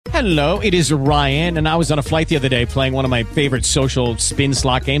Hello, it is Ryan, and I was on a flight the other day playing one of my favorite social spin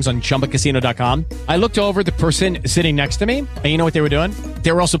slot games on ChumbaCasino.com. I looked over at the person sitting next to me, and you know what they were doing?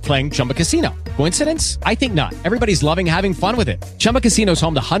 They were also playing Chumba Casino. Coincidence? I think not. Everybody's loving having fun with it. Chumba Casino is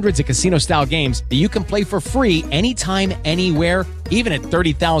home to hundreds of casino-style games that you can play for free anytime, anywhere, even at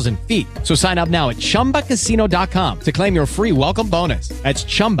 30,000 feet. So sign up now at ChumbaCasino.com to claim your free welcome bonus. That's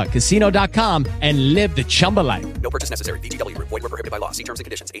ChumbaCasino.com and live the Chumba life. No purchase necessary. VGW. Void where prohibited by law. See terms and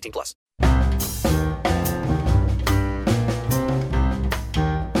conditions. 18 plus.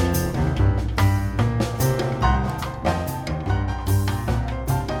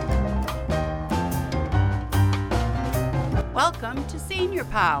 Welcome to Senior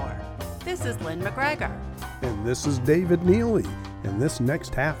Power. This is Lynn McGregor. And this is David Neely. And this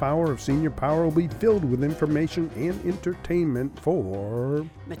next half hour of Senior Power will be filled with information and entertainment for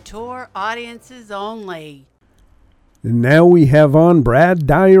Mature audiences only. And now we have on Brad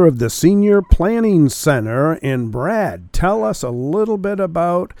Dyer of the Senior Planning Center. And Brad, tell us a little bit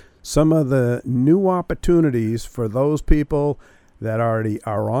about some of the new opportunities for those people that already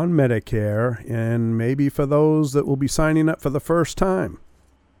are on Medicare and maybe for those that will be signing up for the first time.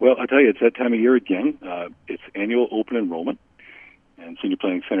 Well, I'll tell you, it's that time of year again. It's annual open enrollment, and Senior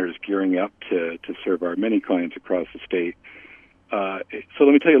Planning Center is gearing up to serve our many clients across the state. So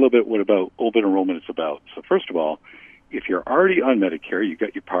let me tell you a little bit what about open enrollment is about. So first of all, if you're already on Medicare, you've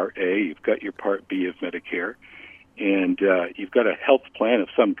got your Part A, you've got your Part B of Medicare, and you've got a health plan of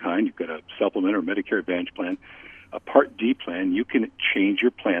some kind, you've got a supplement or Medicare Advantage plan, a Part D plan, you can change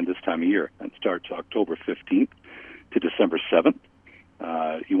your plan this time of year. That starts October 15th to December 7th.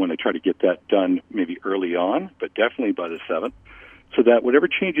 You want to try to get that done maybe early on, but definitely by the 7th, so that whatever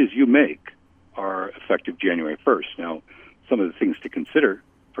changes you make are effective January 1st. Now, some of the things to consider,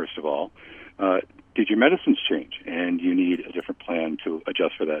 first of all, did your medicines change, and you need a different plan to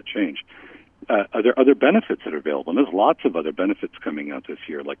adjust for that change? Are there other benefits that are available? And there's lots of other benefits coming out this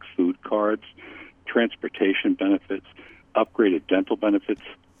year, like food cards, transportation benefits, upgraded dental benefits,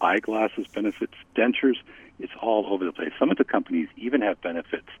 eyeglasses benefits, dentures. It's all over the place. Some of the companies even have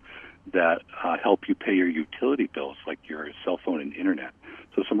benefits that help you pay your utility bills, like your cell phone and internet.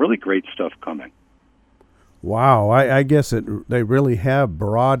 So some really great stuff coming. Wow, I guess they really have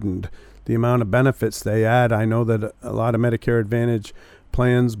broadened the amount of benefits they add. I know that a lot of Medicare Advantage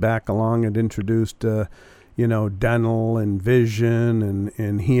plans back along had introduced, dental and vision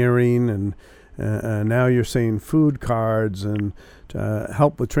and hearing, and now you're saying food cards and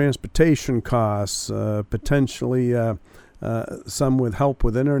help with transportation costs, potentially some with help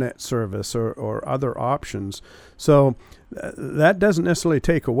with internet service or other options. So that doesn't necessarily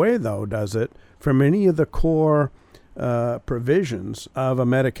take away, though, does it, from any of the core provisions of a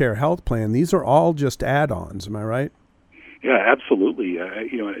Medicare health plan? These are all just add-ons, am I right? Yeah, absolutely.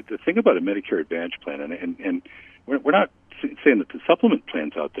 The thing about a Medicare Advantage plan, and we're not saying that the supplement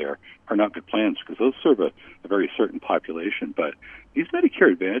plans out there are not good plans, because those serve a very certain population, but these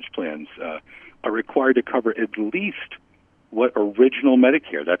Medicare Advantage plans are required to cover at least what original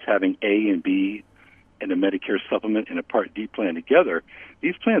Medicare, that's having A and B and a Medicare supplement and a Part D plan together,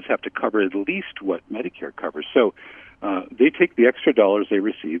 these plans have to cover at least what Medicare covers. So they take the extra dollars they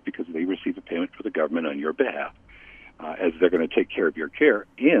receive, because they receive a payment for the government on your behalf, as they're going to take care of your care,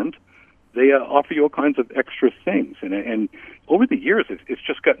 and they offer you all kinds of extra things. And over the years, it's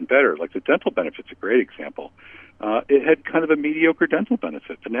just gotten better. Like the dental benefit's a great example. It had kind of a mediocre dental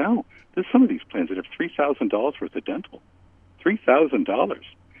benefit, but now there's some of these plans that have $3,000 worth of dental. $3,000.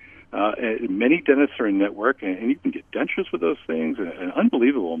 Many dentists are in network, and you can get dentures with those things, an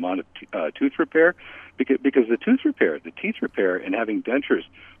unbelievable amount of tooth repair, because the teeth repair and having dentures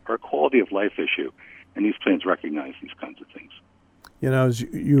are a quality of life issue, and these plans recognize these kinds of things. As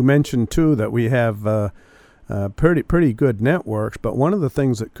you mentioned, too, that we have pretty good networks, but one of the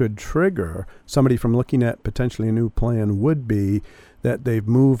things that could trigger somebody from looking at potentially a new plan would be that they've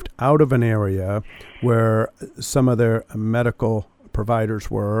moved out of an area where some of their medical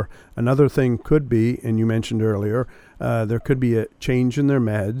providers were. Another thing could be, and you mentioned earlier, there could be a change in their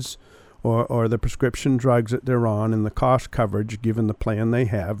meds or the prescription drugs that they're on and the cost coverage given the plan they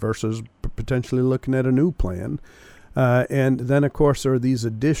have versus potentially looking at a new plan. And then, of course, there are these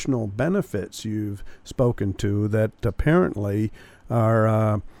additional benefits you've spoken to that apparently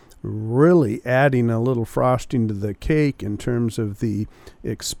are really adding a little frosting to the cake in terms of the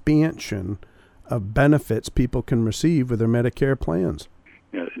expansion of benefits people can receive with their Medicare plans.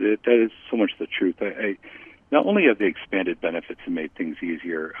 Yeah, that is so much the truth. Not only have they expanded benefits and made things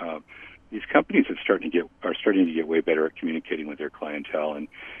easier, these companies are starting to get way better at communicating with their clientele, and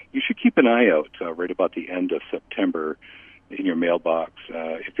you should keep an eye out right about the end of September. in your mailbox.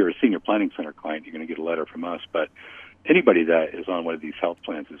 If you're a senior planning center client, you're going to get a letter from us. But anybody that is on one of these health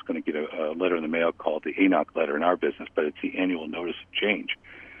plans is going to get a letter in the mail called the ANOC letter in our business, but it's the annual notice of change.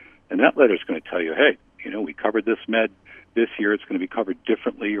 And that letter is going to tell you, hey, we covered this med this year. It's going to be covered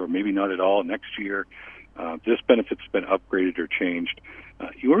differently or maybe not at all next year. This benefit's been upgraded or changed.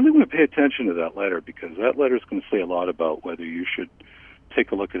 You really want to pay attention to that letter because that letter is going to say a lot about whether you should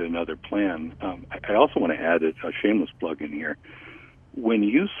take a look at another plan. I also want to add a shameless plug in here. When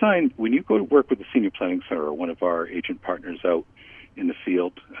you go to work with a senior planning center or one of our agent partners out in the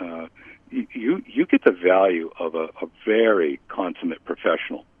field, you get the value of a very consummate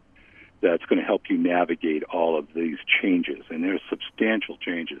professional that's going to help you navigate all of these changes, and there's substantial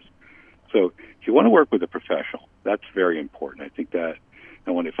changes. So if you want to work with a professional, that's very important. I think that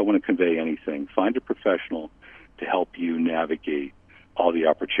if I want to convey anything, find a professional to help you navigate all the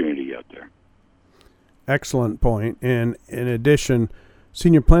opportunity out there. Excellent point. And in addition,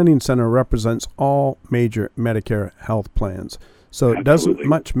 Senior Planning Center represents all major Medicare health plans. So it doesn't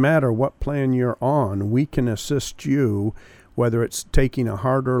much matter what plan you're on. We can assist you, whether it's taking a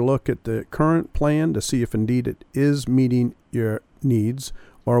harder look at the current plan to see if indeed it is meeting your needs,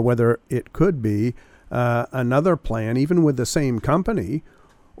 or whether it could be another plan, even with the same company,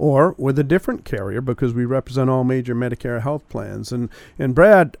 or with a different carrier, because we represent all major Medicare health plans. And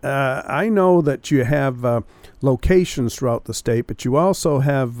Brad, I know that you have locations throughout the state, but you also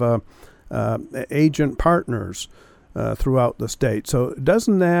have agent partners throughout the state. So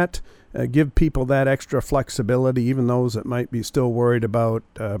doesn't that give people that extra flexibility, even those that might be still worried about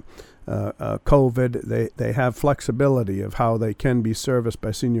COVID? They have flexibility of how they can be serviced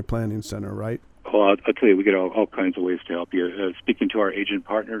by Senior Planning Center, right? Well, I'll tell you, we get all kinds of ways to help you. Speaking to our agent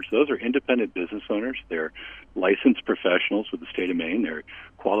partners, those are independent business owners. They're licensed professionals with the state of Maine. They're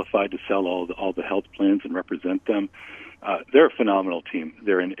qualified to sell all the health plans and represent them. They're a phenomenal team.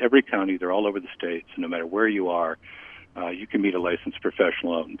 They're in every county. They're all over the state. So no matter where you are, you can meet a licensed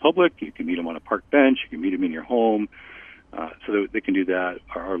professional out in public. You can meet them on a park bench. You can meet them in your home. So they can do that.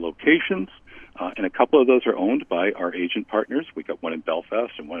 Our locations, and a couple of those are owned by our agent partners. We got one in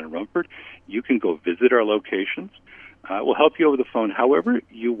Belfast and one in Rumford. You can go visit our locations. We'll help you over the phone however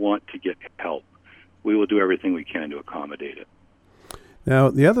you want to get help. We will do everything we can to accommodate it.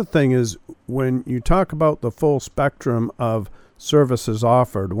 Now, the other thing is when you talk about the full spectrum of services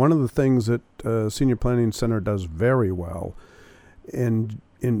offered, one of the things that Senior Planning Center does very well in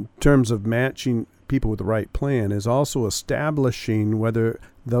terms of matching people with the right plan is also establishing whether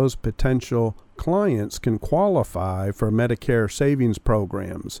those potential clients can qualify for Medicare savings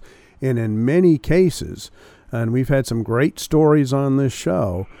programs. And in many cases, and we've had some great stories on this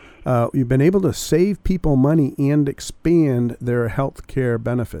show, you've been able to save people money and expand their health care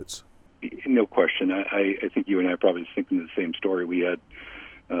benefits. No question. I think you and I are probably thinking the same story. We had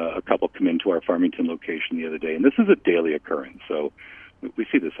a couple come into our Farmington location the other day, and this is a daily occurrence, so we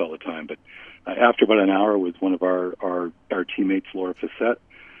see this all the time. But after about an hour with one of our teammates, Laura Fassett,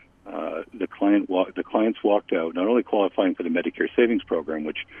 the clients walked out, not only qualifying for the Medicare Savings Program,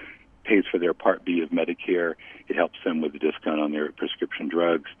 which pays for their Part B of Medicare. It helps them with a discount on their prescription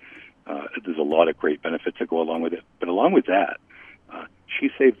drugs. There's a lot of great benefits that go along with it. But along with that,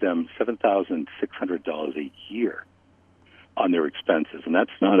 she saved them $7,600 a year on their expenses, and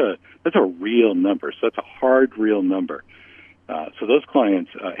that's a real number. So that's a hard, real number. So those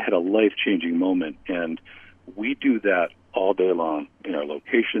clients had a life-changing moment, and we do that all day long in our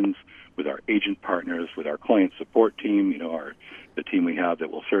locations, with our agent partners, with our client support team, the team we have that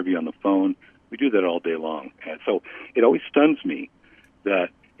will serve you on the phone. We do that all day long. And so it always stuns me that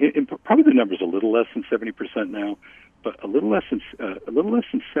probably the number's a little less than 70% now, but a little less than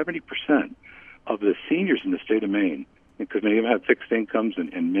 70% of the seniors in the state of Maine, because many of them have fixed incomes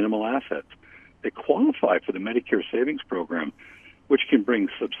and minimal assets, they qualify for the Medicare Savings Program, which can bring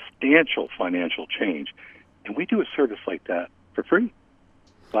substantial financial change. And we do a service like that for free.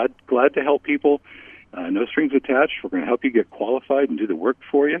 Glad to help people. No strings attached. We're going to help you get qualified and do the work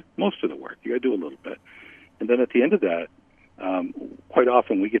for you, most of the work. You got to do a little bit. And then at the end of that, quite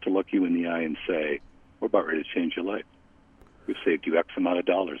often we get to look you in the eye and say, we're about ready to change your life. We've saved you X amount of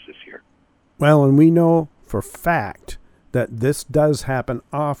dollars this year. Well, and we know for fact that this does happen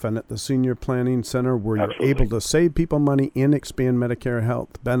often at the Senior Planning Center, where you're able to save people money and expand Medicare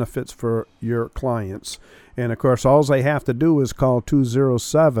health benefits for your clients. And, of course, all they have to do is call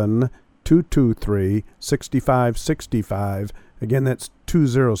 207-223-6565. Again, that's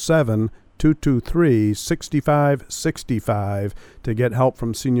 207-223-6565 to get help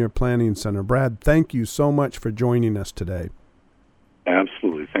from Senior Planning Center. Brad, thank you so much for joining us today.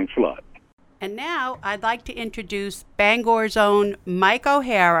 Absolutely. Thanks a lot. And now I'd like to introduce Bangor's own Mike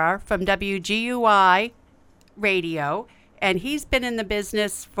O'Hara from WGUY Radio. And he's been in the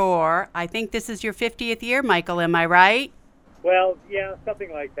business for, I think this is your 50th year, Michael, am I right? Well, yeah,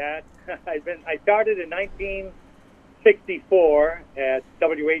 something like that. I started in 1964 at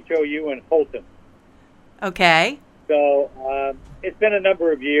WHOU in Holton. Okay. So it's been a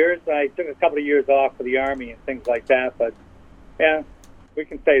number of years. I took a couple of years off for the Army and things like that, but yeah, we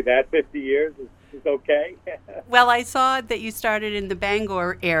can say that 50 years is okay. Well, I saw that you started in the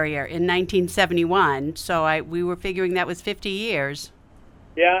Bangor area in 1971, so we were figuring that was 50 years.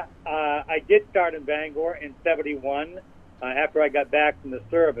 Yeah, I did start in Bangor in 71 after I got back from the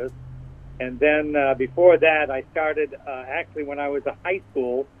service. And then before that, I started actually when I was in high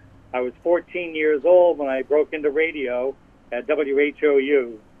school. I was 14 years old when I broke into radio at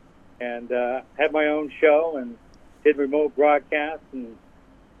WHOU and had my own show and did remote broadcasts and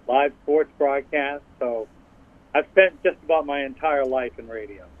live sports broadcasts. So I've spent just about my entire life in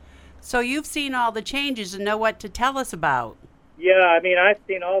radio. So you've seen all the changes and know what to tell us about. Yeah, I mean, I've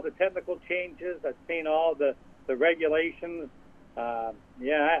seen all the technical changes. I've seen all the regulations.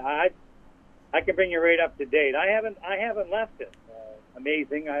 Yeah, I can bring you right up to date. I haven't left it.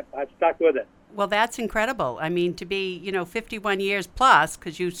 Amazing. I've stuck with it. Well, that's incredible. I mean, to be 51 years plus,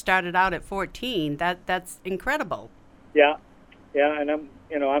 because you started out at 14. That's incredible. Yeah, and I'm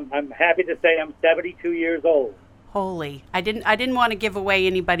happy to say I'm 72 years old. Holy! I didn't want to give away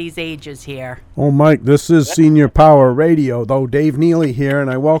anybody's ages here. Oh, Mike, this is Senior Power Radio, though. Dave Neely here, and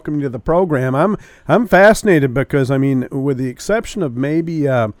I welcome you to the program. I'm fascinated because, I mean, with the exception of maybe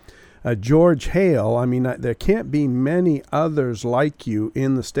George Hale, I mean, there can't be many others like you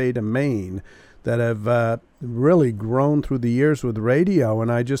in the state of Maine that have really grown through the years with radio.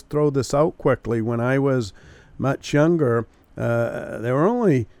 And I just throw this out quickly. When I was much younger, there were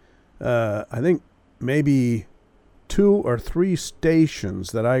only, I think, maybe 2 or 3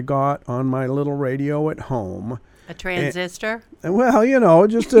 stations that I got on my little radio at home. A transistor? And well,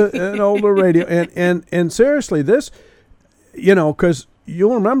 just an older radio. And seriously, this, because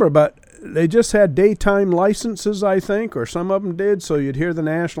you'll remember, but they just had daytime licenses, I think, or some of them did, so you'd hear the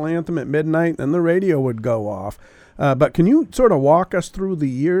national anthem at midnight, and the radio would go off. But can you sort of walk us through the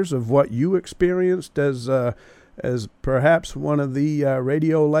years of what you experienced as perhaps one of the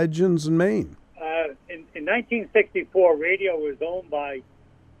radio legends in Maine? In 1964, radio was owned by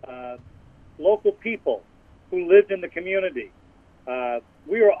local people who lived in the community.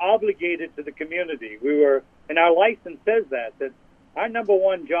 We were obligated to the community. And our license says that our number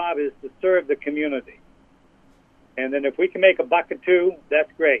one job is to serve the community. And then if we can make a buck or two,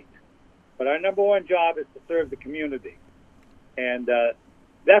 that's great. But our number one job is to serve the community. And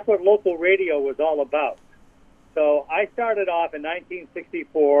that's what local radio was all about. So I started off in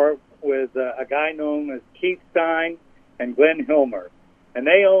 1964 with a guy known as Keith Stein and Glenn Hilmer. And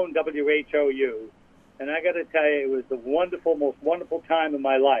they owned WHOU. And I got to tell you, it was the most wonderful time of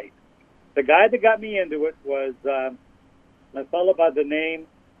my life. The guy that got me into it was a fellow by the name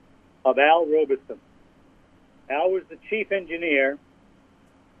of Al Robeson. Al was the chief engineer,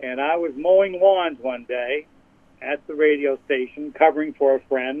 and I was mowing lawns one day at the radio station, covering for a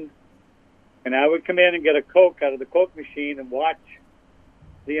friend, and I would come in and get a Coke out of the Coke machine and watch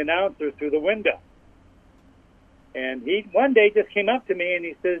the announcer through the window. And he one day just came up to me and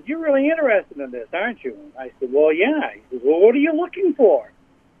he says, "You're really interested in this, aren't you?" And I said, "Well, yeah." He says, "Well, what are you looking for?"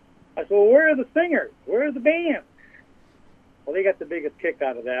 I said, "Well, where are the singers? Where are the bands?" Well, they got the biggest kick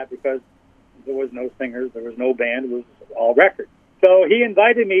out of that because there was no singers, there was no band, it was all records. So he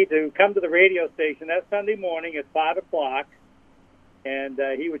invited me to come to the radio station that Sunday morning at 5 o'clock, and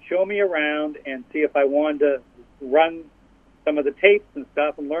he would show me around and see if I wanted to run some of the tapes and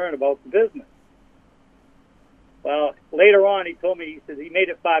stuff and learn about the business. Well, later on, he told me, he said he made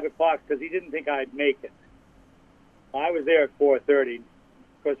it 5 o'clock because he didn't think I'd make it. I was there at 4:30.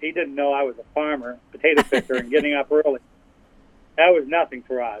 Of course, he didn't know I was a farmer, potato picker, and getting up early. That was nothing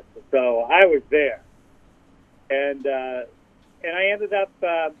for us. So I was there. And I ended up,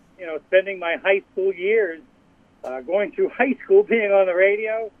 spending my high school years going through high school, being on the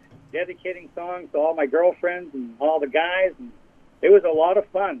radio, dedicating songs to all my girlfriends and all the guys. And it was a lot of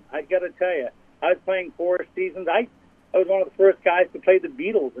fun. I got to tell you, I was playing 4 seasons. I was one of the first guys to play the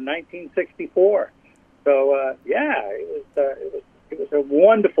Beatles in 1964. So it was a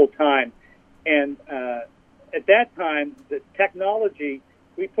wonderful time. And at that time, the technology,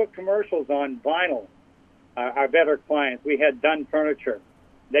 we put commercials on vinyl. Our better clients, we had Dunn Furniture.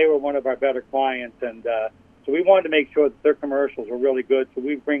 They were one of our better clients, and so we wanted to make sure that their commercials were really good. So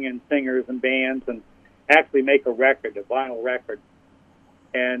we bring in singers and bands and actually make a record, a vinyl record.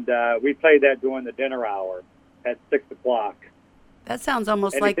 and we played that during the dinner hour at 6 o'clock. That sounds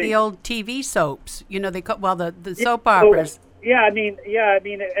almost like the old TV soaps. You know, the soap So, operas. and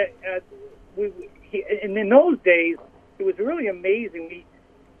in those days, it was really amazing.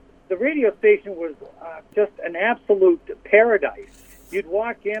 The radio station was just an absolute paradise. You'd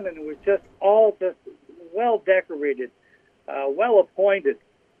walk in, and it was just all just well decorated, well appointed,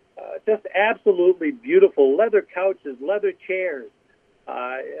 just absolutely beautiful. Leather couches, leather chairs,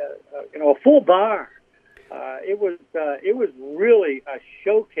 a full bar. It was really a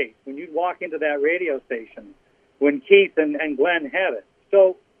showcase when you'd walk into that radio station when Keith and Glenn had it.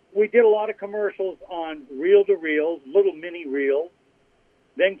 So we did a lot of commercials on reel-to-reels, little mini reels.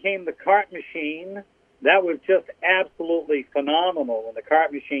 Then came the cart machine. That was just absolutely phenomenal when the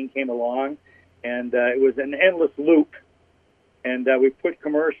cart machine came along, and it was an endless loop. And we put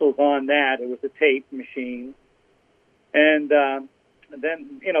commercials on that. It was a tape machine, and then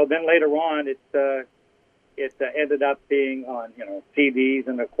later on it ended up being on CDs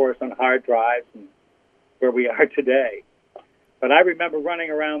and of course on hard drives, and where we are today. But I remember running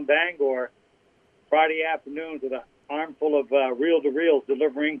around Bangor Friday afternoons with an armful of reel-to-reels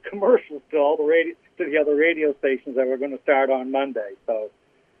delivering commercials to the other radio stations that were going to start on Monday. So,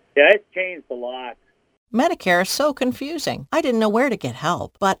 yeah, it's changed a lot. Medicare is so confusing. I didn't know where to get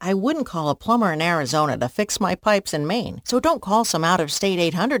help, but I wouldn't call a plumber in Arizona to fix my pipes in Maine. So don't call some out-of-state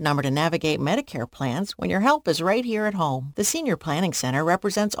 800 number to navigate Medicare plans when your help is right here at home. The Senior Planning Center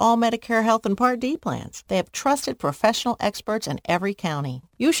represents all Medicare Health and Part D plans. They have trusted professional experts in every county.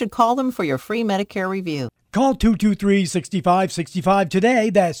 You should call them for your free Medicare review. Call 223-6565 today.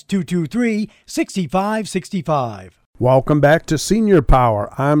 That's 223-6565. Welcome back to Senior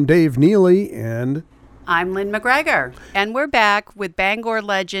Power. I'm Dave Neely, and I'm Lynn McGregor, and we're back with Bangor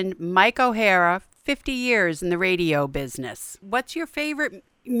legend Mike O'Hara, 50 years in the radio business. What's your favorite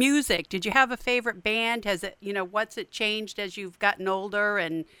music? Did you have a favorite band? Has it, what's it changed as you've gotten older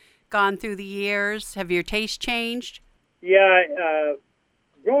and gone through the years? Have your taste changed? Yeah,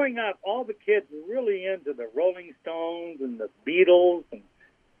 growing up, all the kids were really into the Rolling Stones and the Beatles. And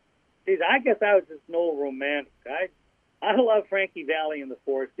geez, I guess I was just an old romantic. I love Frankie Valli and the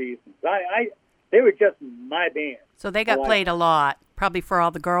Four Seasons. They were just my band. So they got played a lot, probably for all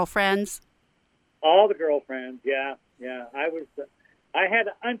the girlfriends? All the girlfriends, yeah. I had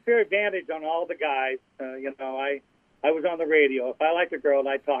an unfair advantage on all the guys. I was on the radio. If I liked a girl,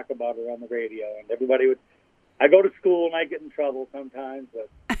 I'd talk about her on the radio. And everybody would... I go to school and I get in trouble sometimes. But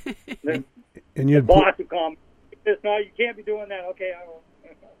then the boss would call me, no, you can't be doing that. Okay, I won't.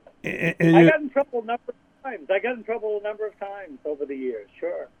 I got in trouble a number of times over the years,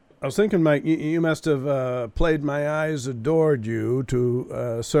 sure. I was thinking, Mike, you must have played My Eyes Adored You to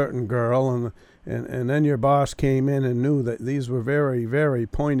a certain girl, and then your boss came in and knew that these were very, very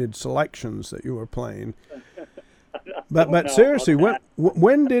pointed selections that you were playing. But seriously,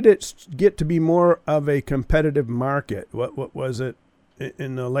 when did it get to be more of a competitive market? What was it,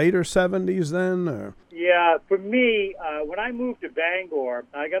 in the later 70s then? Or? Yeah, for me, when I moved to Bangor,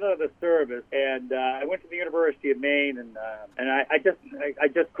 I got out of the service, and I went to the University of Maine, and I just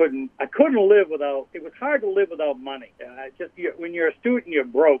couldn't live without. It was hard to live without money. When you're a student, you're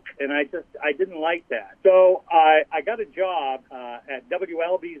broke, and I didn't like that. So I got a job at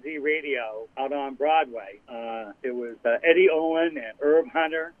WLBZ Radio out on Broadway. It was Eddie Owen and Herb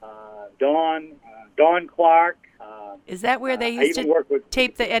Hunter, Don Clark. Is that where they used to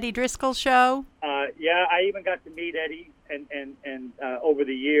tape the Eddie Driscoll show? Yeah, I even got to meet Eddie, and over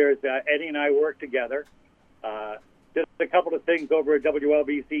the years, Eddie and I worked together. Just a couple of things over at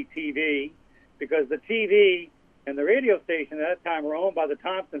WLBC TV, because the TV and the radio station at that time were owned by the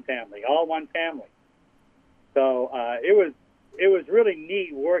Thompson family, all one family. So it was really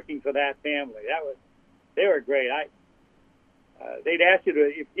neat working for that family. They were great. They'd ask you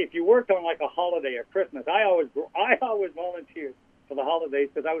to, if you worked on like a holiday or Christmas, I always volunteered for the holidays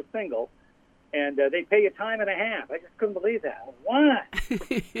because I was single, and they pay you time and a half. I just couldn't believe that. What?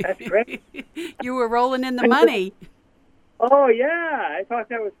 That's great. You were rolling in the money. Oh yeah, I thought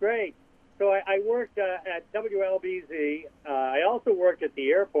that was great. So I worked at WLBZ. I also worked at the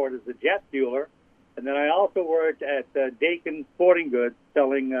airport as a jet fueler, and then I also worked at Dakin Sporting Goods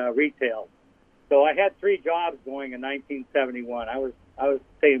selling retail. So I had 3 jobs going in 1971. I was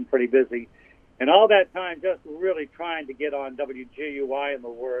staying pretty busy, and all that time just really trying to get on WGUY in the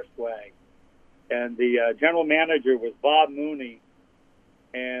worst way. And the general manager was Bob Mooney,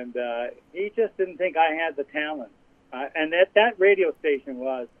 and he just didn't think I had the talent. And that radio station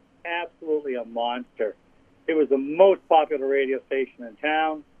was absolutely a monster. It was the most popular radio station in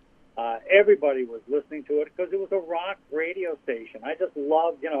town. Everybody was listening to it because it was a rock radio station. I just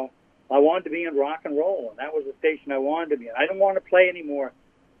loved, I wanted to be in rock and roll, and that was the station I wanted to be in. I didn't want to play any more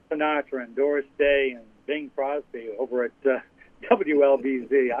Sinatra and Doris Day and Bing Crosby over at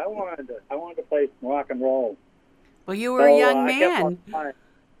WLBZ. I wanted to play some rock and roll. Well, you were a young man.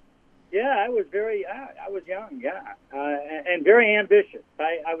 I was young, and very ambitious.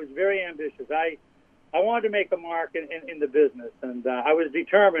 I was very ambitious. I wanted to make a mark in the business, and I was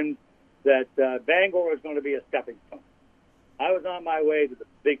determined that Bangor was going to be a stepping stone. I was on my way to the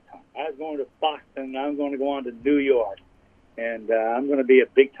big time. I was going to Boston, and I'm going to go on to New York, and I'm going to be a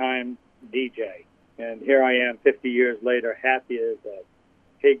big-time DJ. And here I am 50 years later, happy as a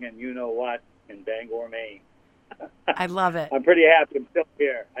pig and you-know-what in Bangor, Maine. I love it. I'm pretty happy I'm still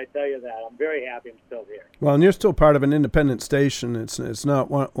here. I tell you that. I'm very happy I'm still here. Well, and you're still part of an independent station. It's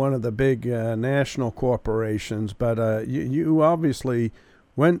not one of the big national corporations, but you obviously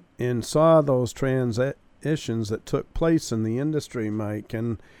went and saw those transitions that took place in the industry, Mike.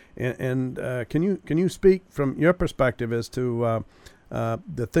 And can you speak from your perspective as to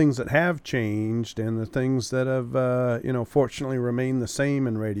the things that have changed and the things that have fortunately remained the same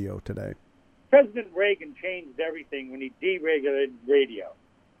in radio today? President Reagan changed everything when he deregulated radio.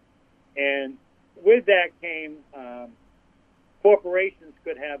 And with that came corporations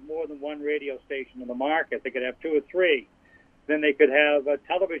could have more than one radio station in the market. They could have two or three. Then they could have a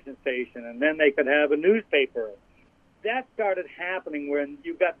television station, and then they could have a newspaper. That started happening when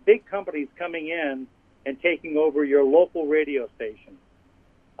you got big companies coming in and taking over your local radio station.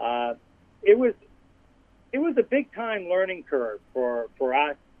 It was a big-time learning curve for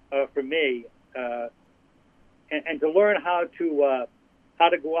us, for me. And to learn how to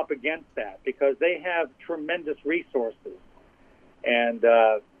go up against that, because they have tremendous resources, and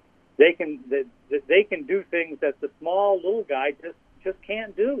they can do things that the small little guy just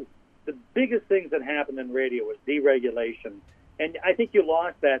can't do. The biggest things that happened in radio was deregulation, and I think you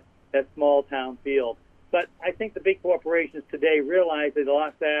lost that small town feel. But I think the big corporations today realize they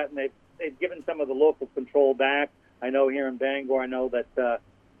lost that, and they've given some of the local control back. I know here in Bangor, I know that.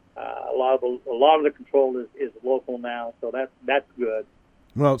 A lot of the control is local now, so that's good.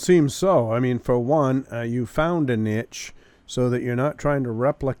 Well, it seems so. I mean, for one, you found a niche so that you're not trying to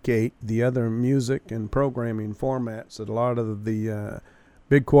replicate the other music and programming formats that a lot of the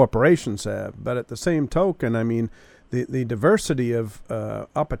big corporations have. But at the same token, I mean, the diversity of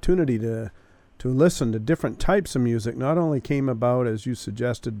opportunity to listen to different types of music not only came about, as you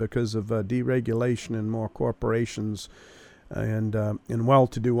suggested, because of deregulation and more corporations and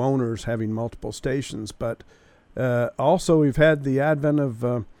well-to-do owners having multiple stations, but also we've had the advent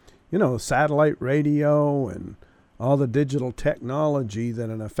of satellite radio and all the digital technology that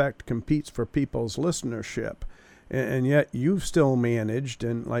in effect competes for people's listenership, and yet you've still managed,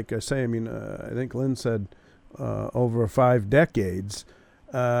 and like I say, I mean, I think Lynn said over 5 decades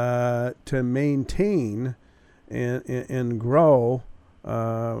to maintain and grow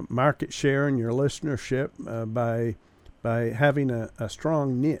market share in your listenership by having a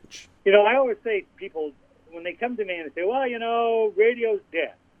strong niche. I always say to people, when they come to me and they say, well, radio's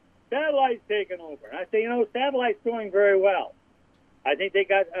dead. Satellite's taken over. And I say, satellite's doing very well. I think they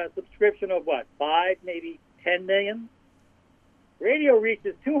got a subscription of, 5, maybe 10 million? Radio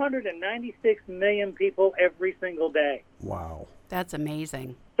reaches 296 million people every single day. Wow. That's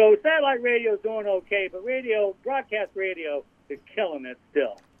amazing. So satellite radio's doing okay, but broadcast radio is killing it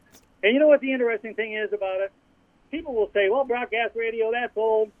still. And you know what the interesting thing is about it? People will say, well, broadcast radio, that's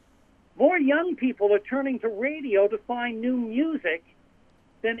old. More young people are turning to radio to find new music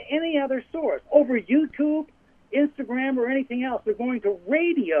than any other source. Over YouTube, Instagram, or anything else, they're going to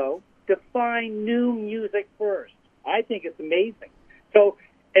radio to find new music first. I think it's amazing. So,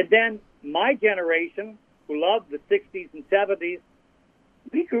 and then my generation, who loved the 60s and 70s,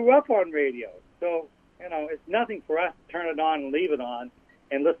 we grew up on radio. So, it's nothing for us to turn it on and leave it on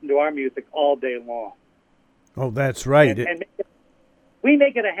and listen to our music all day long. Oh, that's right. And we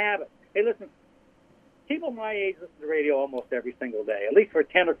make it a habit. Hey, listen, people my age listen to radio almost every single day, at least for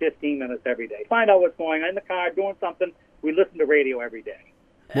 10 or 15 minutes every day. Find out what's going on in the car, doing something. We listen to radio every day.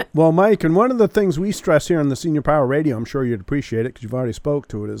 Well, Mike, and one of the things we stress here on the Senior Power Radio, I'm sure you'd appreciate it because you've already spoke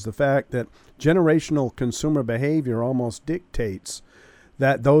to it, is the fact that generational consumer behavior almost dictates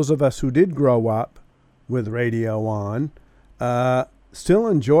that those of us who did grow up with radio on still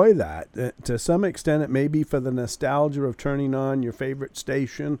enjoy that. To some extent, it may be for the nostalgia of turning on your favorite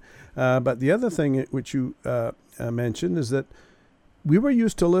station. But the other thing which you mentioned is that we were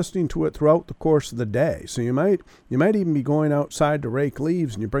used to listening to it throughout the course of the day. So you might even be going outside to rake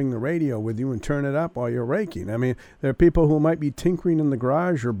leaves and you bring the radio with you and turn it up while you're raking. I mean, there are people who might be tinkering in the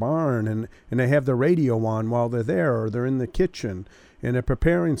garage or barn and they have the radio on while they're there, or they're in the kitchen and they're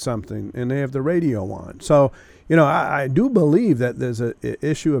preparing something and they have the radio on. So, I do believe that there's an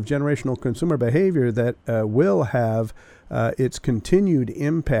issue of generational consumer behavior that will have its continued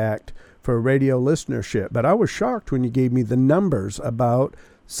impact for radio listenership. But I was shocked when you gave me the numbers about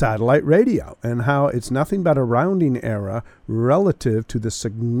satellite radio and how it's nothing but a rounding error relative to the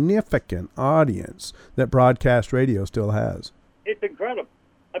significant audience that broadcast radio still has. It's incredible.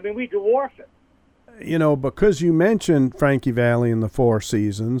 I mean, we dwarf it. Because you mentioned Frankie Valli and the Four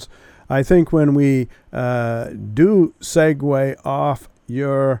Seasons, I think when we do segue off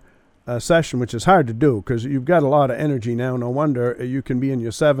your session, which is hard to do because you've got a lot of energy now. No wonder you can be in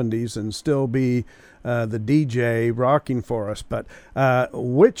your 70s and still be the DJ rocking for us. But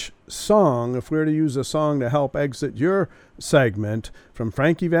which song, if we were to use a song to help exit your segment from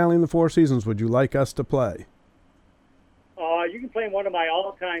Frankie Valli and the Four Seasons, would you like us to play? You can play one of my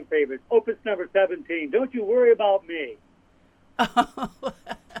all-time favorites, Opus number 17, Don't You Worry About Me.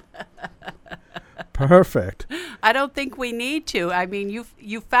 Perfect. I don't think we need to. I mean,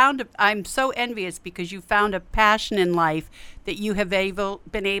 you found. I'm so envious because you found a passion in life that you have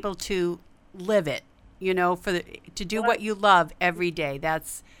been able to live it. To do what you love every day.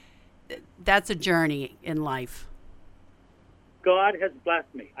 That's a journey in life. God has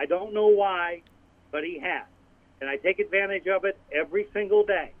blessed me. I don't know why, but He has, and I take advantage of it every single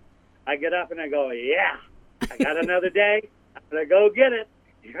day. I get up and I go, yeah, I got another day. I'm gonna go get it.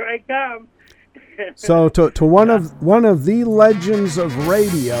 Here I come. So to one of the legends of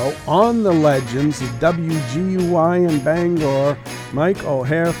radio on the Legends, WGUY in Bangor, Mike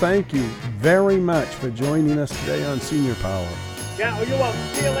O'Hare, thank you very much for joining us today on Senior Power. Yeah, you're welcome.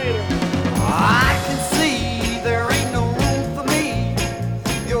 See you later. I can see there ain't no room for me.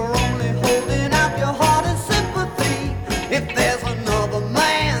 You're only holding out your heart and sympathy. If there's another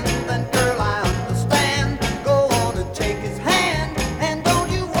man, then girl, I understand. Go on and take his hand, and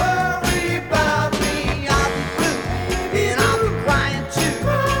don't you worry about me. I'll be blue, and I'll be crying too.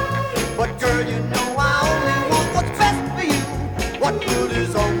 But girl, you know I only want what's best for you. What good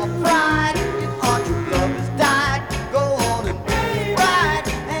is all my pride if our true love has died? Go on and make it right,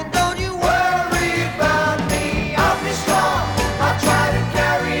 and don't you worry about me. I'll be strong, I'll try to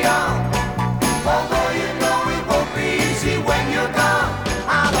carry on. Although you know it won't be easy when you're gone.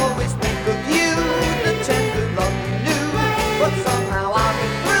 I'll always think of you, the tender love you knew. But somehow I'll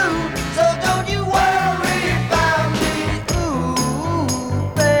get through, so don't you worry about me.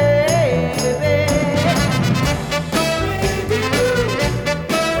 Ooh, baby.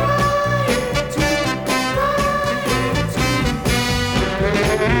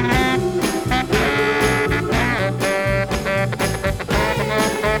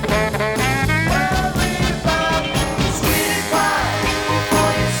 Sweetie pie,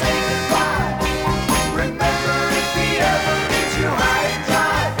 before you say goodbye, remember if he ever leaves you high and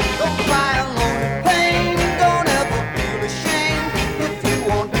dry. Don't cry alone in pain, don't ever feel ashamed. If you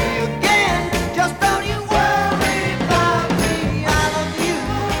want me again, just don't you worry about me. I love you,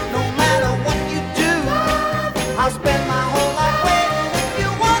 no matter what you do. I'll spend my whole life waiting if you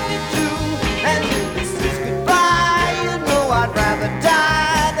want me to. And if this is goodbye, you know I'd rather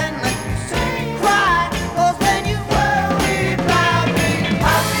die than let you see me cry. 'Cause then you worry about me.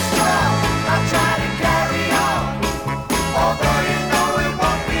 I'll be strong, I'll try to carry on. Although you know it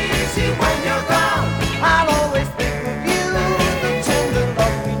won't be easy when you're gone. I'll always think of you, the tender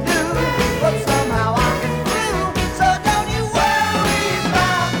love we knew. But somehow I'll get through, so don't you worry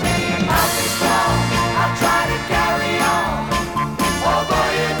about me. I'll be strong, I'll try to carry on. Although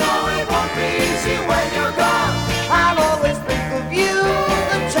you know it won't be easy when you're gone. I'll always think of you,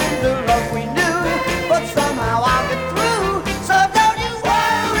 the tender love we knew. But somehow I'll get through, so don't you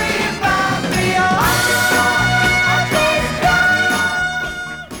worry about me. I'll be strong, I'll try to carry on.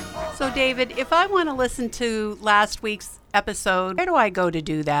 So, David, if I want to listen to last week's episode, where do I go to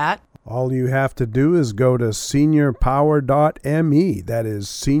do that? All you have to do is go to seniorpower.me. That is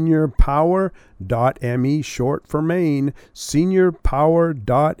seniorpower.me, short for Maine,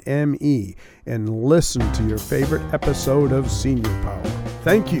 seniorpower.me, and listen to your favorite episode of Senior Power.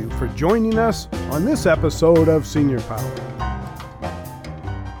 Thank you for joining us on this episode of Senior Power.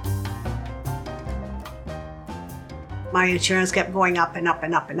 My insurance kept going up and up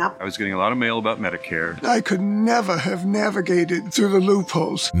and up and up. I was getting a lot of mail about Medicare. I could never have navigated through the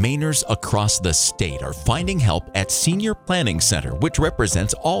loopholes. Mainers across the state are finding help at Senior Planning Center, which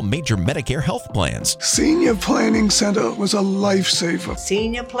represents all major Medicare health plans. Senior Planning Center was a lifesaver.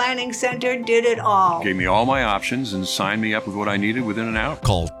 Senior Planning Center did it all. Gave me all my options and signed me up with what I needed within an hour.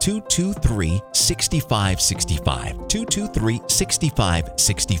 Call 223-6565.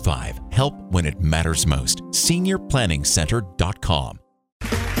 223-6565. Help when it matters most. SeniorPlanningCenter.com.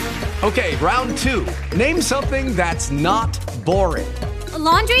 Okay, round two. Name something that's not boring. A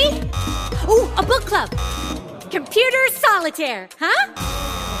laundry? Ooh, a book club. Computer solitaire, huh?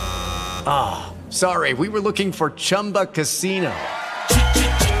 Ah, sorry, we were looking for Chumba Casino.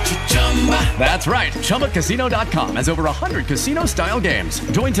 That's right, ChumbaCasino.com has over 100 casino-style games.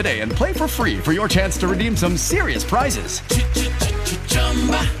 Join today and play for free for your chance to redeem some serious prizes.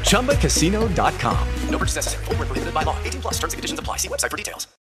 ChumbaCasino.com. No purchase necessary. Void where prohibited by law. 18 plus. Terms and conditions apply. See website for details.